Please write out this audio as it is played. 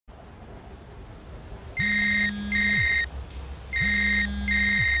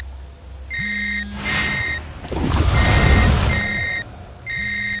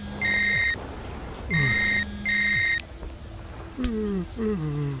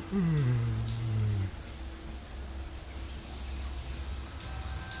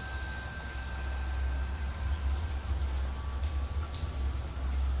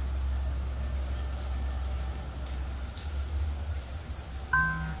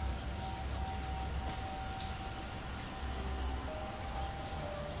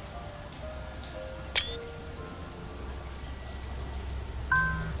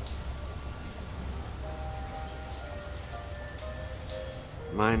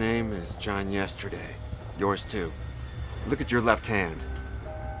My name is John Yesterday. Yours too. Look at your left hand.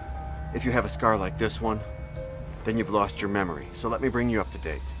 If you have a scar like this one, then you've lost your memory, so let me bring you up to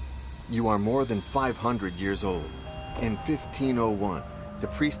date. You are more than 500 years old. In 1501, the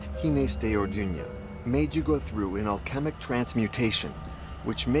priest Ginés de Orduña made you go through an alchemic transmutation,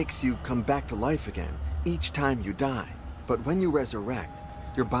 which makes you come back to life again each time you die. But when you resurrect,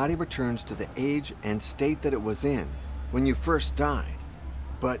 your body returns to the age and state that it was in when you first died.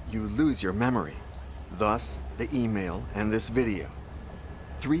 But you lose your memory. Thus, the email and this video.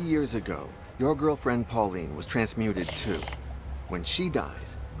 3 years ago, your girlfriend Pauline was transmuted too. When she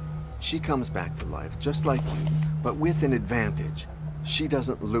dies, she comes back to life just like you, but with an advantage. She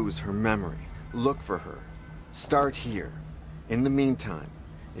doesn't lose her memory. Look for her. Start here. In the meantime,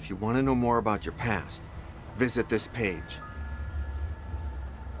 if you want to know more about your past, visit this page.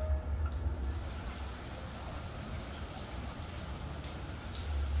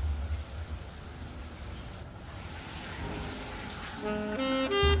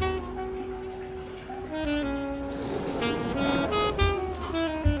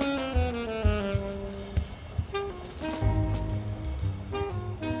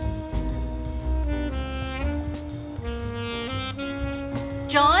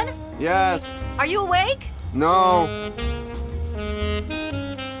 John? Yes. Are you awake? No.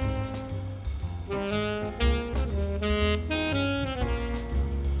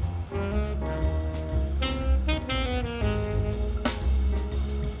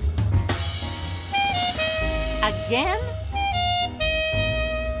 Again?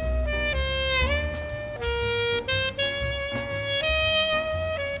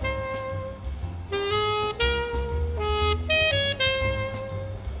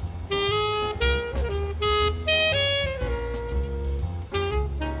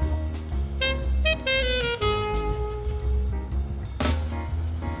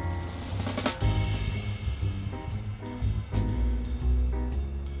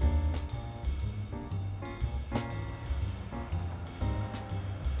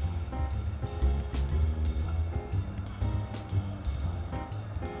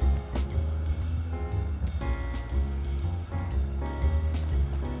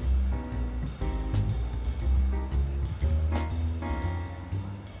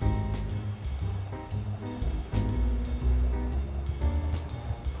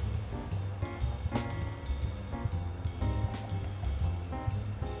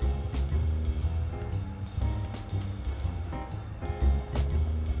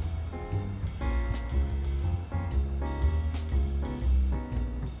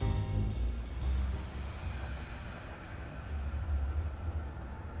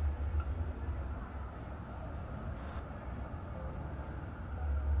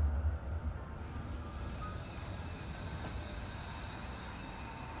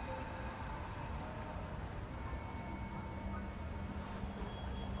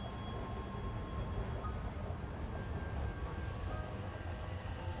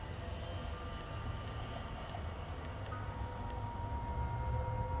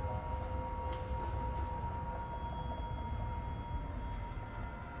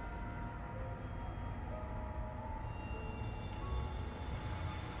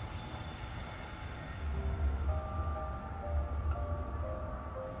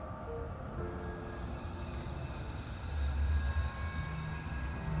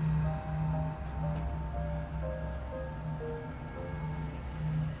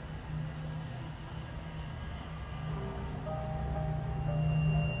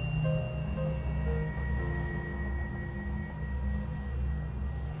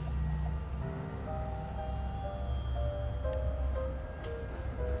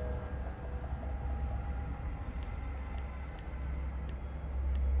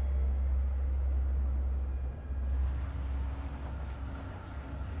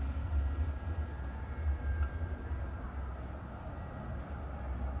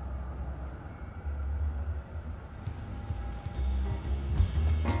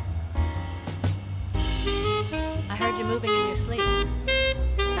 You moving in your sleep?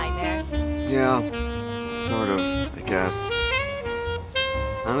 Nightmares? Yeah, sort of, I guess.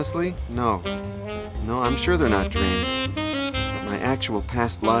 Honestly, no. No, I'm sure they're not dreams. But my actual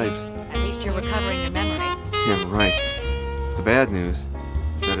past lives. At least you're recovering your memory. Yeah, right. The bad news is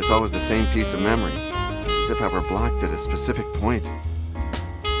that it's always the same piece of memory, as if I were blocked at a specific point.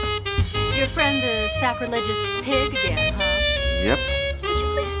 Your friend the sacrilegious pig again, huh? Yep. Would you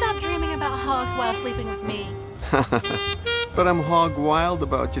please stop dreaming about hogs while sleeping with me? But I'm hog wild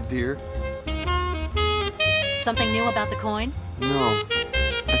about you, dear. Something new about the coin? No.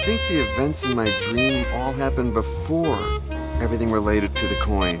 I think the events in my dream all happened before everything related to the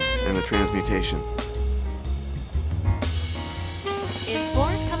coin and the transmutation. Is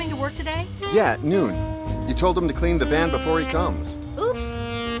Boris coming to work today? Yeah, at noon. You told him to clean the van before he comes. Oops,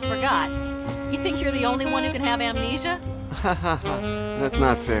 forgot. You think you're the only one who can have amnesia? That's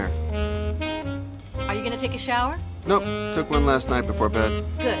not fair. Are you gonna take a shower? Nope, took one last night before bed.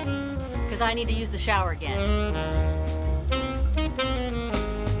 Good, because I need to use the shower again.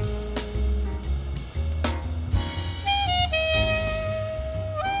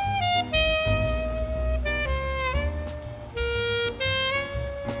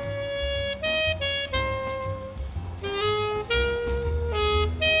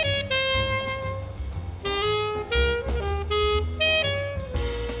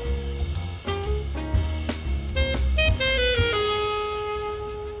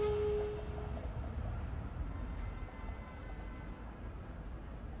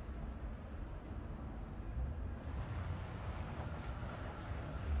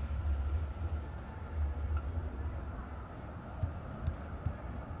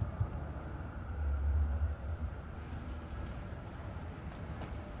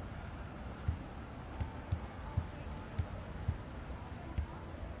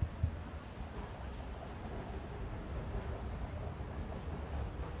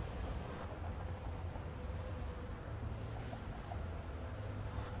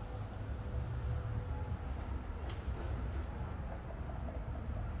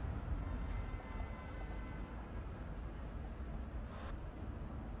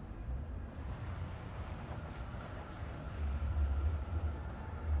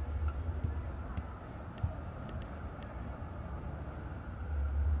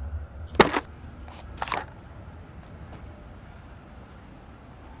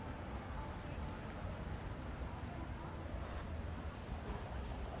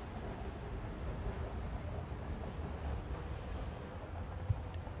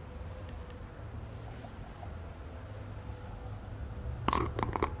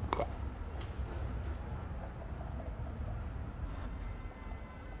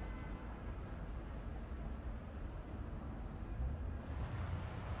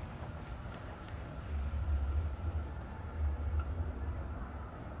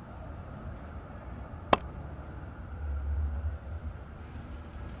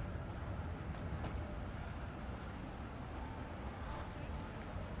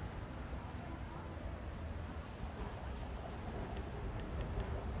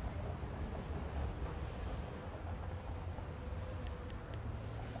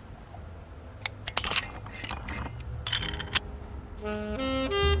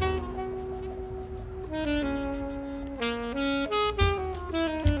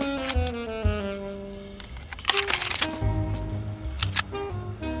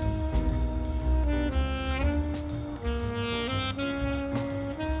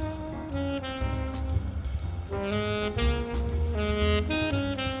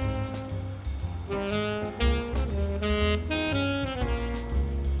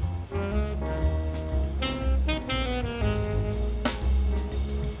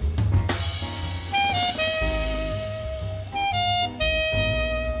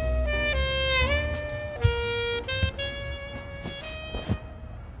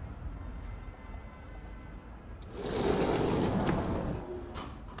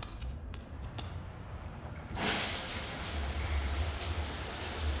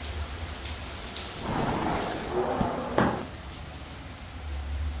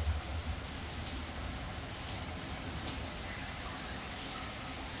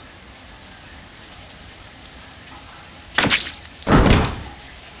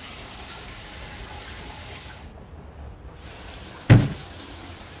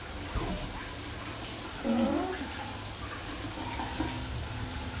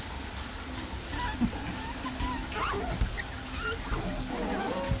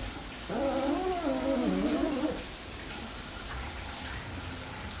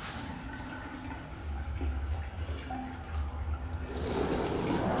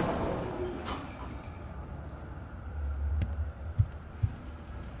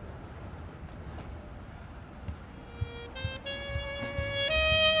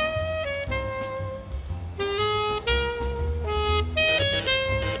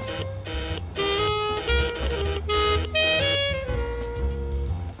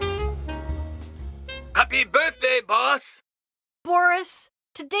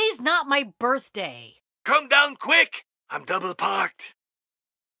 my birthday. Come down quick! I'm double parked.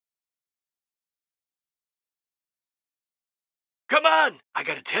 Come on! I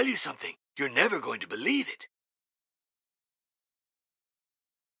gotta tell you something. You're never going to believe it.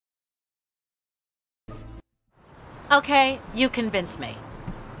 Okay, you convinced me.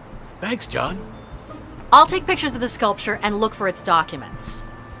 Thanks, John. I'll take pictures of the sculpture and look for its documents.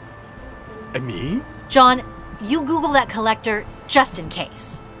 Me? John, you Google that collector just in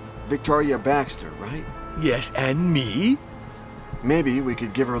case. Victoria Baxter, right? Yes, and me? Maybe we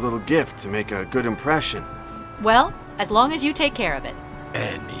could give her a little gift to make a good impression. Well, as long as you take care of it.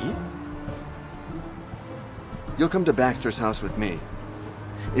 And me? You'll come to Baxter's house with me.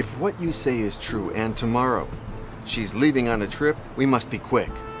 If what you say is true and tomorrow she's leaving on a trip, we must be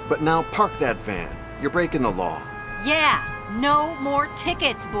quick. But now park that van. You're breaking the law. Yeah, no more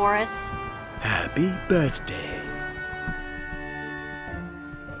tickets, Boris. Happy birthday.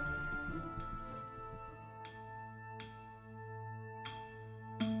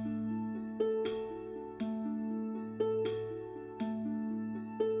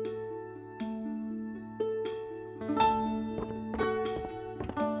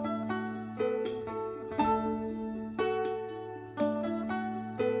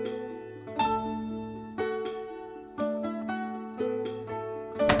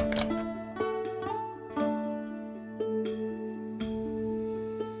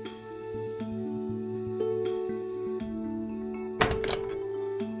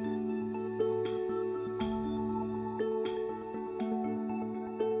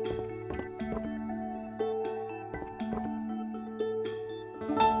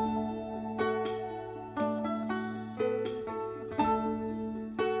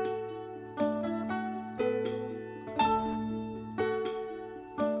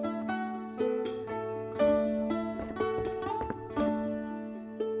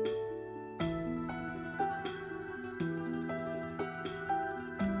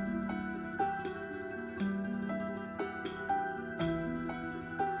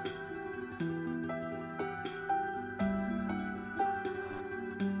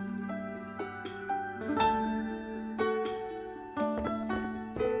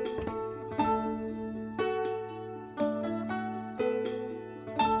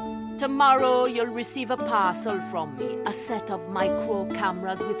 Tomorrow you'll receive a parcel from me, a set of micro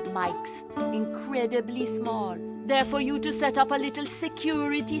cameras with mics, incredibly small. There for you to set up a little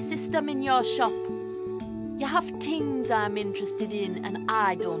security system in your shop. You have things I'm interested in, and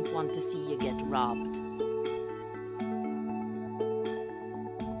I don't want to see you get robbed.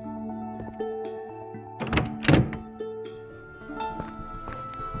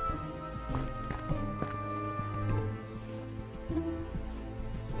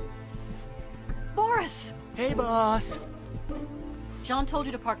 Boris! Hey, boss. John told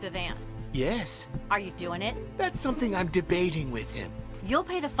you to park the van. Yes, Are you doing it? that's something I'm debating with him. You'll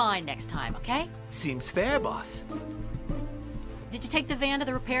pay the fine next time, okay? Seems fair, boss. Did you take the van to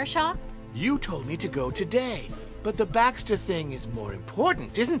the repair shop? You told me to go today, but the Baxter thing is more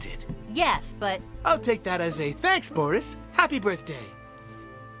important, isn't it? Yes, but I'll take that as a thanks, Boris. Happy birthday.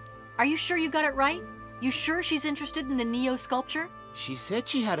 are you sure you got it right? You sure she's interested in the Neo sculpture? She said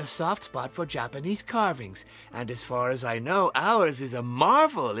she had a soft spot for Japanese carvings, and as far as I know, ours is a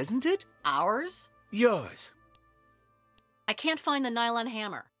marvel, isn't it? Ours? Yours. I can't find the nylon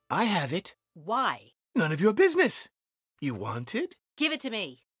hammer. I have it. Why? None of your business. You want it? Give it to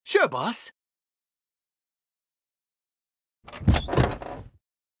me. Sure, boss.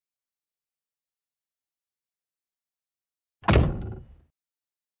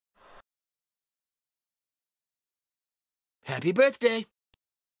 Happy birthday.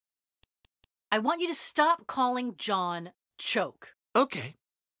 I want you to stop calling John Choke. Okay.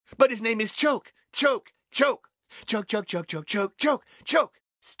 But his name is Choke. Choke. Choke. Choke, choke, choke, choke, choke, choke, choke.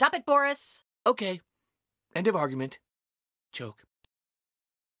 Stop it, Boris. Okay. End of argument. Choke.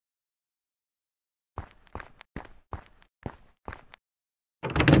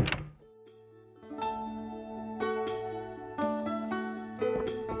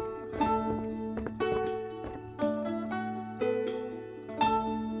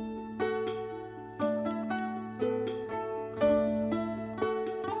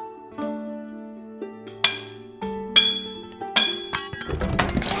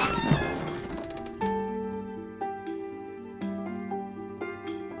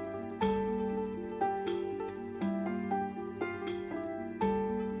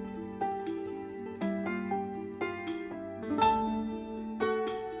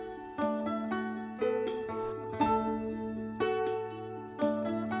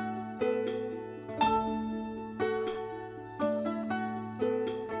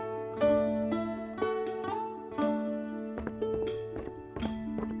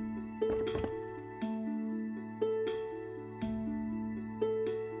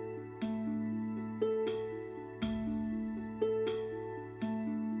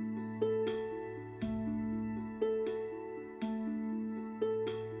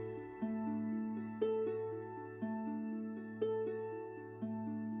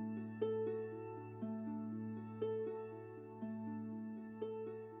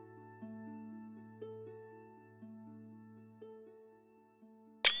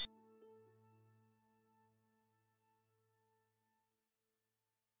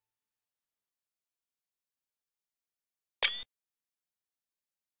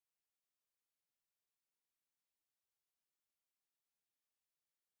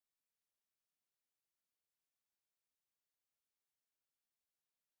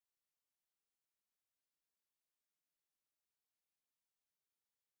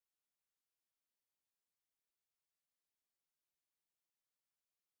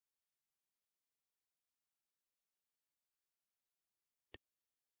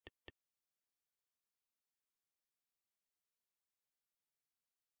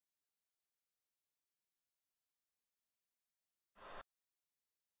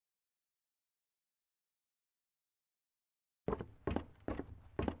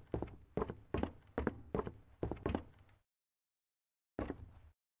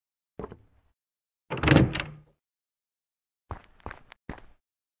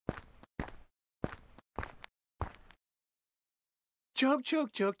 Choke,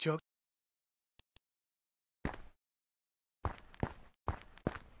 choke, choke, choke.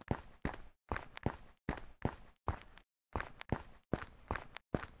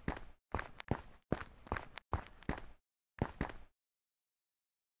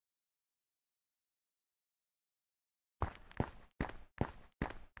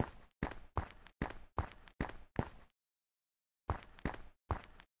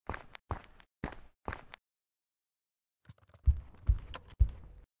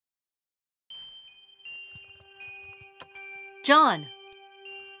 John!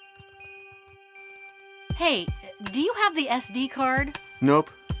 Hey, do you have the SD card? Nope,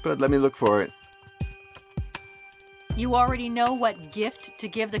 but let me look for it. You already know what gift to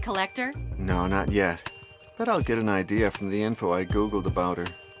give the collector? No, not yet. But I'll get an idea from the info I Googled about her.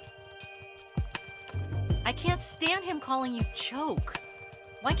 I can't stand him calling you Choke.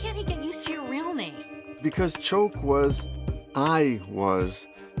 Why can't he get used to your real name? Because I was,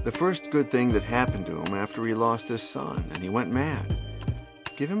 the first good thing that happened to him after he lost his son and he went mad.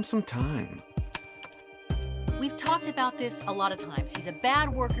 Give him some time. We've talked about this a lot of times. He's a bad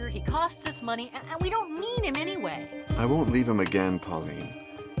worker, he costs us money, and we don't need him anyway. I won't leave him again, Pauline.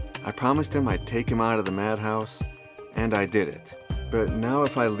 I promised him I'd take him out of the madhouse, and I did it. But now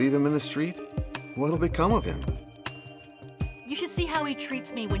if I leave him in the street, what'll become of him? You should see how he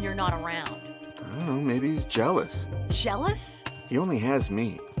treats me when you're not around. I don't know, maybe he's jealous. Jealous? He only has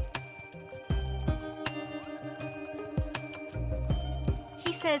me.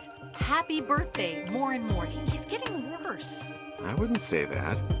 He says, happy birthday, more and more. He's getting worse. I wouldn't say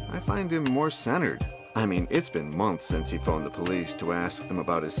that. I find him more centered. I mean, it's been months since he phoned the police to ask them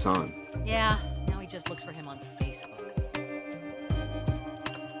about his son. Yeah, now he just looks for him on Facebook.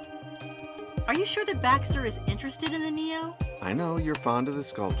 Are you sure that Baxter is interested in the Neo? I know you're fond of the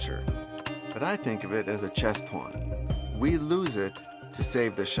sculpture, but I think of it as a chess pawn. We lose it to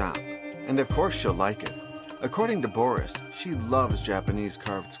save the shop, and of course she'll like it. According to Boris, she loves Japanese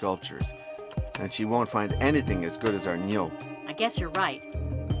carved sculptures, and she won't find anything as good as our Nyo. I guess you're right.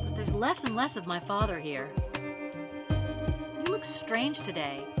 But there's less and less of my father here. You look strange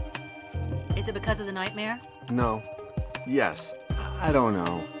today. Is it because of the nightmare? No. Yes. I don't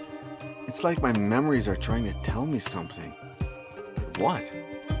know. It's like my memories are trying to tell me something. But what?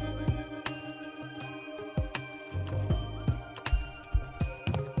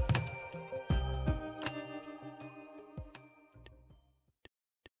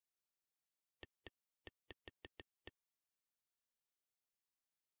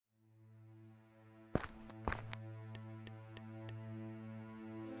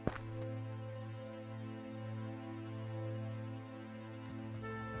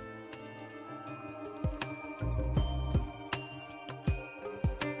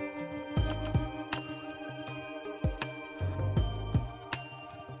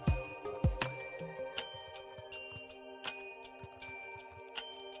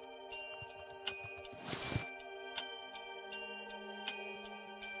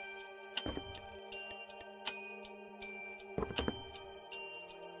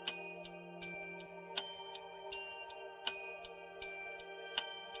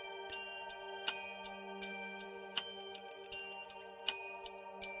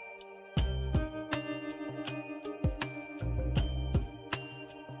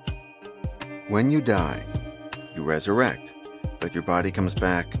 When you die, you resurrect, but your body comes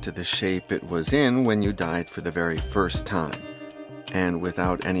back to the shape it was in when you died for the very first time, and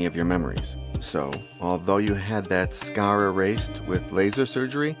without any of your memories. So, although you had that scar erased with laser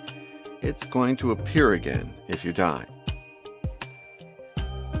surgery, it's going to appear again if you die.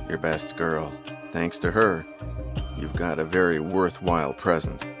 Your best girl. Thanks to her, you've got a very worthwhile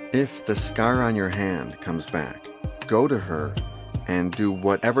present. If the scar on your hand comes back, go to her and do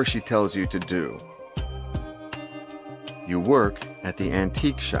whatever she tells you to do. You work at the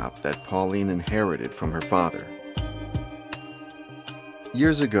antique shop that Pauline inherited from her father.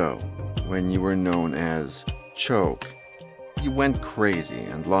 Years ago, when you were known as Choke, you went crazy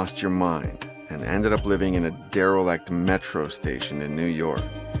and lost your mind and ended up living in a derelict metro station in New York,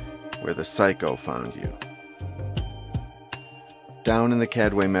 where the psycho found you. Down in the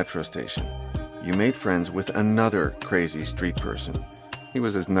Cadway metro station, you made friends with another crazy street person. He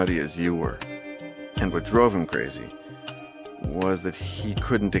was as nutty as you were. And what drove him crazy was that he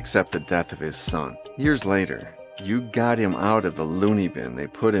couldn't accept the death of his son. Years later, you got him out of the loony bin they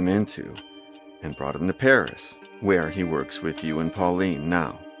put him into and brought him to Paris, where he works with you and Pauline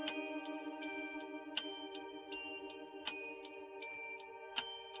now.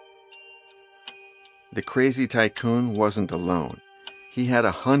 The crazy tycoon wasn't alone. He had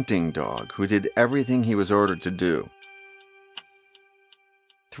a hunting dog who did everything he was ordered to do.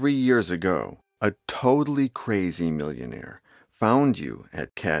 3 years ago, a totally crazy millionaire found you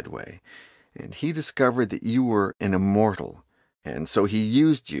at Cadway, and he discovered that you were an immortal, and so he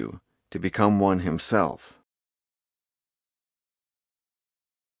used you to become one himself.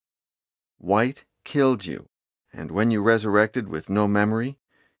 White killed you, and when you resurrected with no memory,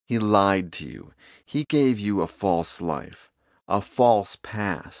 he lied to you. He gave you a false life, a false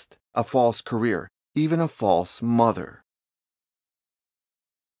past, a false career, even a false mother.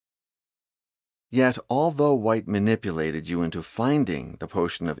 Yet, although White manipulated you into finding the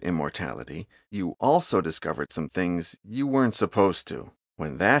potion of immortality, you also discovered some things you weren't supposed to.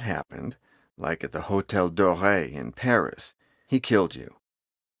 When that happened, like at the Hotel Doré in Paris, he killed you.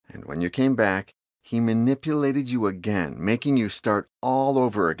 And when you came back, he manipulated you again, making you start all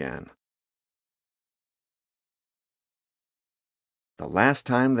over again. The last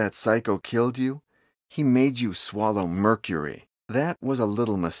time that psycho killed you, he made you swallow mercury. That was a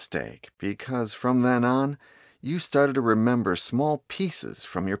little mistake, because from then on, you started to remember small pieces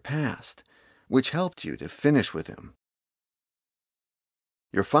from your past, which helped you to finish with him.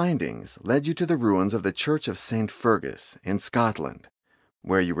 Your findings led you to the ruins of the Church of St. Fergus in Scotland,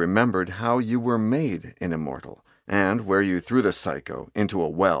 where you remembered how you were made an immortal, and where you threw the psycho into a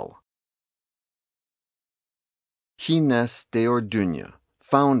well. Hines de Orduña,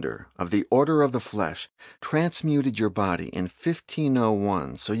 founder of the Order of the Flesh, transmuted your body in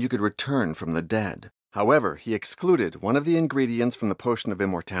 1501 so you could return from the dead. However, he excluded one of the ingredients from the potion of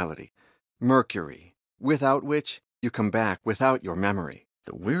immortality, mercury, without which you come back without your memory.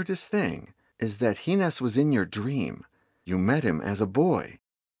 The weirdest thing is that Hines was in your dream. You met him as a boy.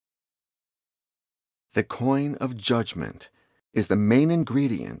 The coin of judgment is the main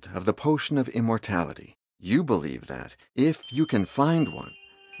ingredient of the potion of immortality. You believe that, if you can find one,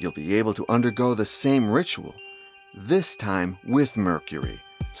 you'll be able to undergo the same ritual, this time with mercury,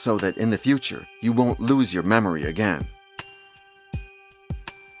 so that in the future you won't lose your memory again.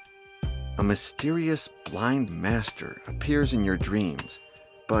 A mysterious blind master appears in your dreams,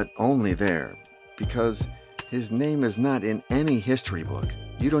 but only there, because his name is not in any history book.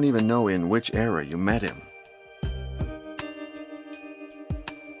 You don't even know in which era you met him.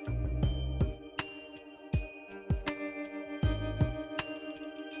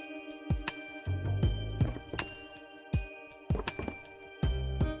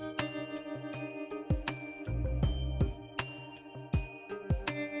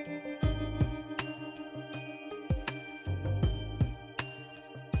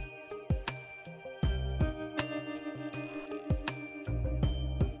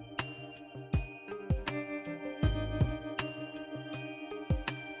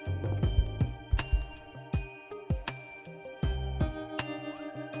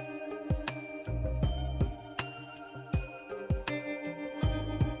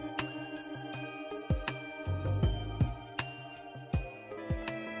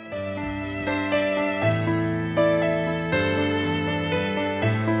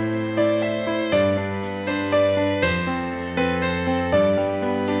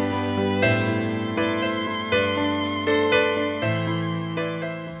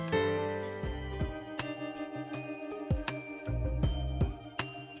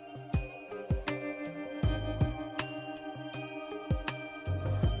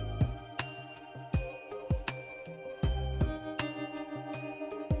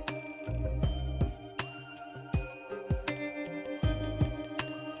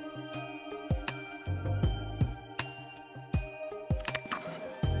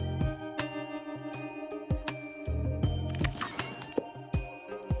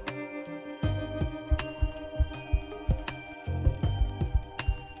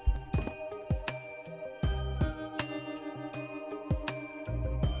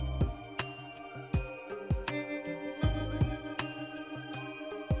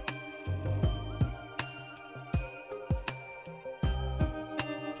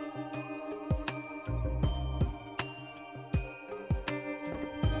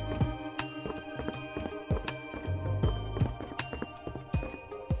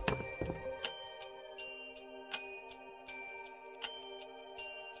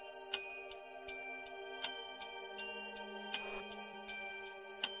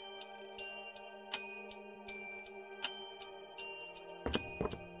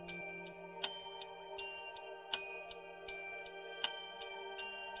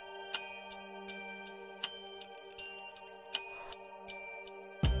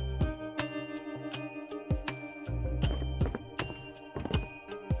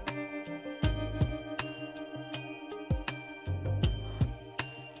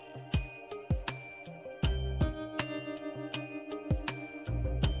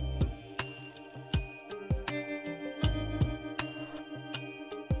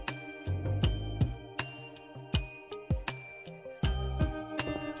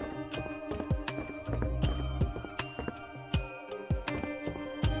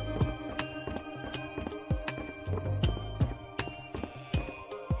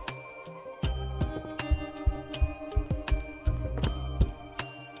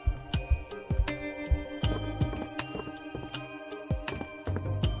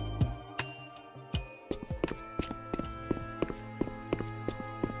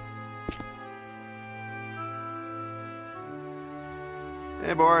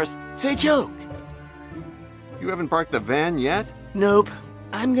 Hey, Boris. Say, Choke. You haven't parked the van yet? Nope.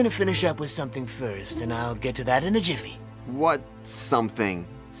 I'm gonna finish up with something first, and I'll get to that in a jiffy. What something?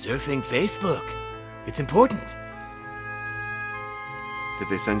 Surfing Facebook. It's important. Did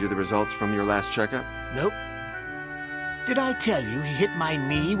they send you the results from your last checkup? Nope. Did I tell you he hit my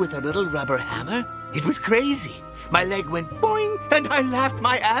knee with a little rubber hammer? It was crazy. My leg went boing, and I laughed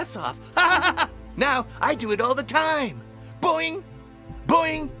my ass off. Now I do it all the time. Boing,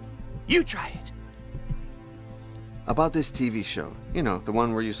 boing. You try it. About this TV show. You know, the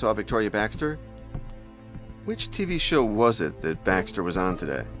one where you saw Victoria Baxter? Which TV show was it that Baxter was on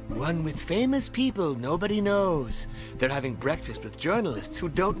today? One with famous people nobody knows. They're having breakfast with journalists who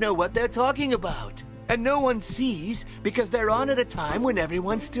don't know what they're talking about. And no one sees because they're on at a time when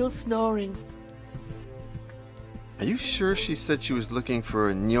everyone's still snoring. Are you sure she said she was looking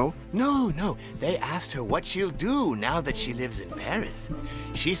for a nyo? No. They asked her what she'll do now that she lives in Paris.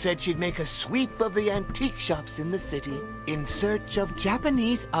 She said she'd make a sweep of the antique shops in the city in search of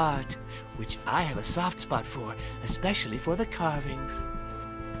Japanese art, which I have a soft spot for, especially for the carvings.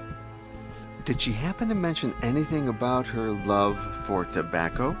 Did she happen to mention anything about her love for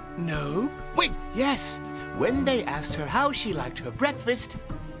tobacco? No. Wait, yes. When they asked her how she liked her breakfast,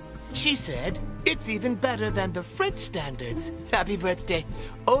 she said, "It's even better than the French standards. Happy birthday.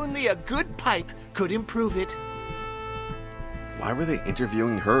 Only a good pipe could improve it." Why were they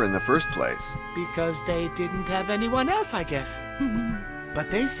interviewing her in the first place? Because they didn't have anyone else, I guess.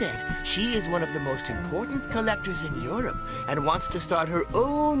 But they said she is one of the most important collectors in Europe and wants to start her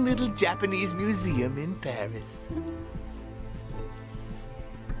own little Japanese museum in Paris.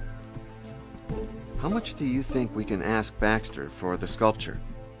 How much do you think we can ask Baxter for the sculpture?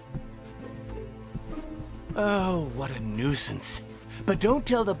 Oh, what a nuisance. But don't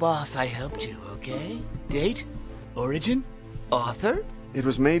tell the boss I helped you, okay? Date? Origin? Author? It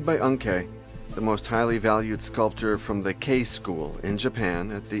was made by Unkei, the most highly valued sculptor from the Kei school in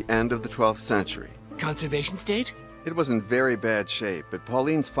Japan at the end of the 12th century. Conservation state? It was in very bad shape, but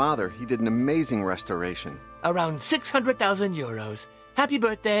Pauline's father, he did an amazing restoration. Around 600,000 euros. Happy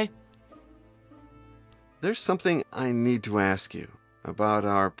birthday. There's something I need to ask you about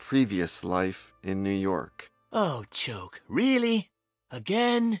our previous life in New York. Oh, Choke. Really?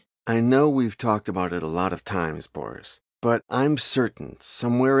 Again? I know we've talked about it a lot of times, Boris, but I'm certain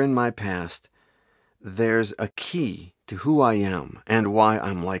somewhere in my past there's a key to who I am and why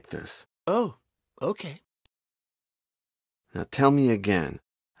I'm like this. Oh, okay. Now tell me again,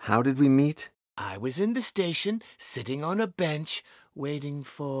 how did we meet? I was in the station, sitting on a bench, waiting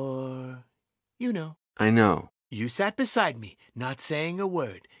for... you know. I know. You sat beside me, not saying a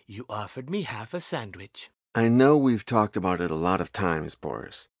word. You offered me half a sandwich. I know we've talked about it a lot of times,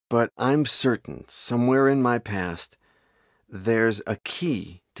 Boris, but I'm certain somewhere in my past there's a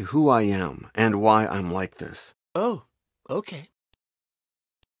key to who I am and why I'm like this. Oh, okay.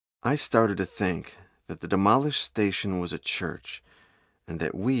 I started to think that the demolished station was a church and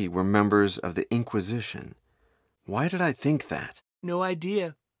that we were members of the Inquisition. Why did I think that? No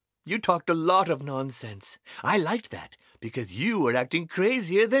idea. You talked a lot of nonsense. I liked that because you were acting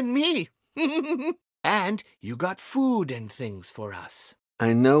crazier than me. And you got food and things for us.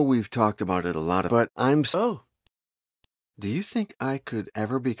 I know we've talked about it a lot, but Oh. Do you think I could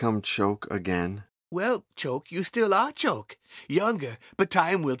ever become Choke again? Well, Choke, you still are Choke. Younger, but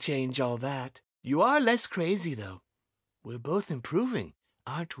time will change all that. You are less crazy, though. We're both improving,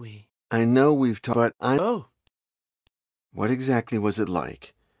 aren't we? I know we've talked, but Oh. What exactly was it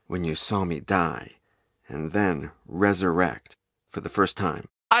like when you saw me die and then resurrect for the first time?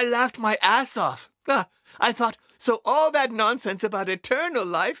 I laughed my ass off. I thought, so all that nonsense about eternal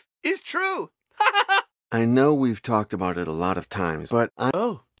life is true. I know we've talked about it a lot of times, but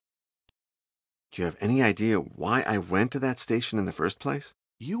Oh. Do you have any idea why I went to that station in the first place?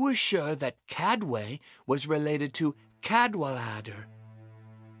 You were sure that Cadway was related to Cadwallader,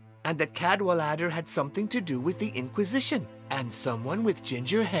 and that Cadwallader had something to do with the Inquisition and someone with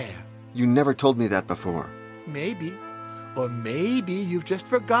ginger hair. You never told me that before. Maybe. Or maybe you've just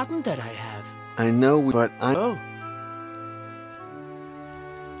forgotten that I have. I know, but Oh.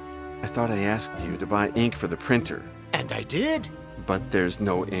 I thought I asked you to buy ink for the printer. And I did. But there's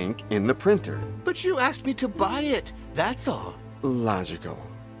no ink in the printer. But you asked me to buy it, that's all. Logical.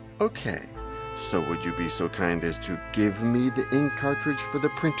 Okay. So would you be so kind as to give me the ink cartridge for the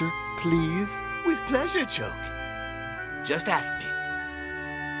printer, please? With pleasure, Choke. Just ask me.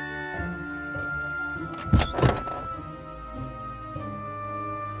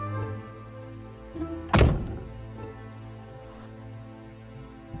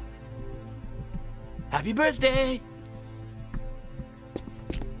 Happy birthday!